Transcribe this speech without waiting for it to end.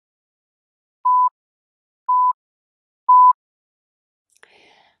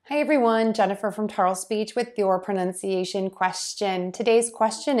Hi everyone, Jennifer from Tarle Speech with your pronunciation question. Today's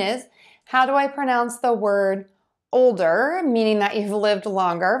question is, how do I pronounce the word older, meaning that you've lived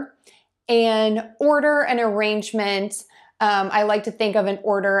longer, and order and arrangement? I like to think of an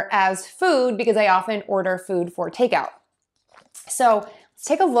order as food because I often order food for takeout. So let's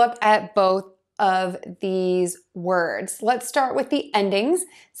take a look at both of these words. Let's start with the endings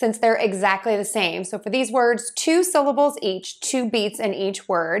since they're exactly the same. So for these words, 2 syllables each, 2 beats in each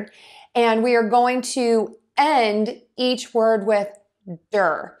word, and we are going to end each word with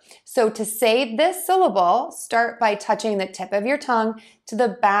der. So to say this syllable, start by touching the tip of your tongue to the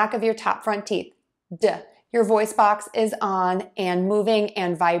back of your top front teeth. D. Your voice box is on and moving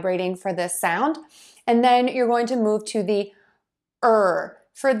and vibrating for this sound. And then you're going to move to the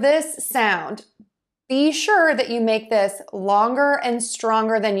For this sound, be sure that you make this longer and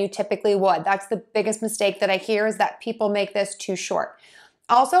stronger than you typically would. That's the biggest mistake that I hear, is that people make this too short.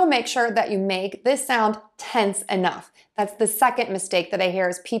 Also, make sure that you make this sound tense enough. That's the second mistake that I hear,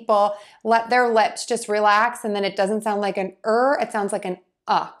 is people let their lips just relax and then it doesn't sound like an it sounds like an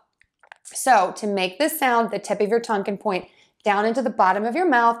So to make this sound, the tip of your tongue can point down into the bottom of your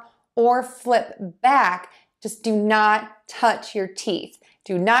mouth or flip back. Just do not touch your teeth.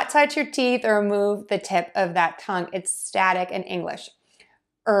 Do not touch your teeth or move the tip of that tongue. It's static in English.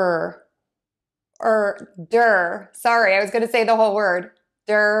 Der. Sorry, I was going to say the whole word.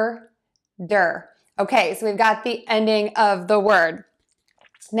 Der. Okay, so we've got the ending of the word.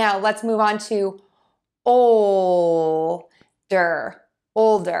 Now let's move on to older.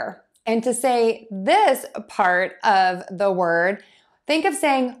 And to say this part of the word, think of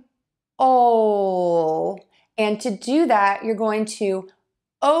saying oh. And to do that, you're going to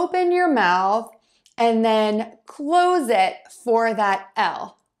open your mouth and then close it for that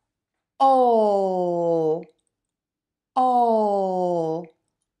L. Older.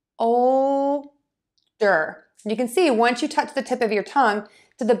 You can see once you touch the tip of your tongue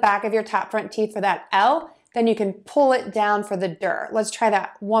to the back of your top front teeth for that L, then you can pull it down for the der. Let's try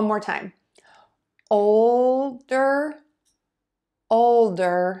that one more time. Older.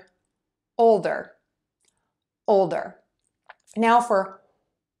 Now for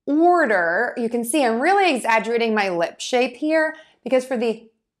order, you can see I'm really exaggerating my lip shape here because for the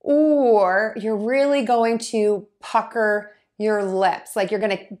you're really going to pucker your lips like you're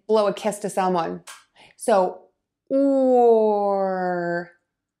going to blow a kiss to someone. So order.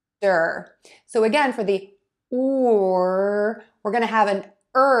 So again, for the we're going to have an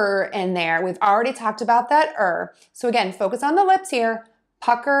in there. We've already talked about that So again, focus on the lips here,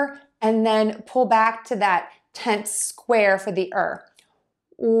 pucker, and then pull back to that tense square for the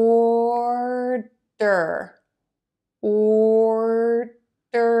Order.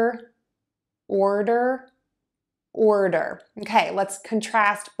 Okay, let's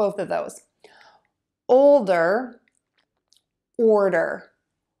contrast both of those. Older, order.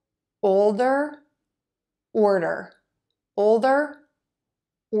 Older, order.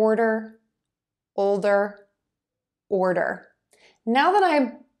 Older, order. Now that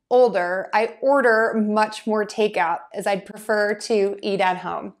I'm older, I order much more takeout as I'd prefer to eat at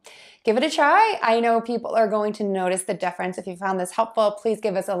home. Give it a try. I know people are going to notice the difference. If you found this helpful, please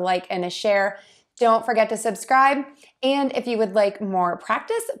give us a like and a share. Don't forget to subscribe. And if you would like more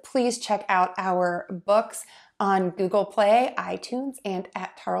practice, please check out our books on Google Play, iTunes, and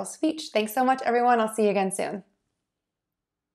at Tarle Speech. Thanks so much, everyone. I'll see you again soon.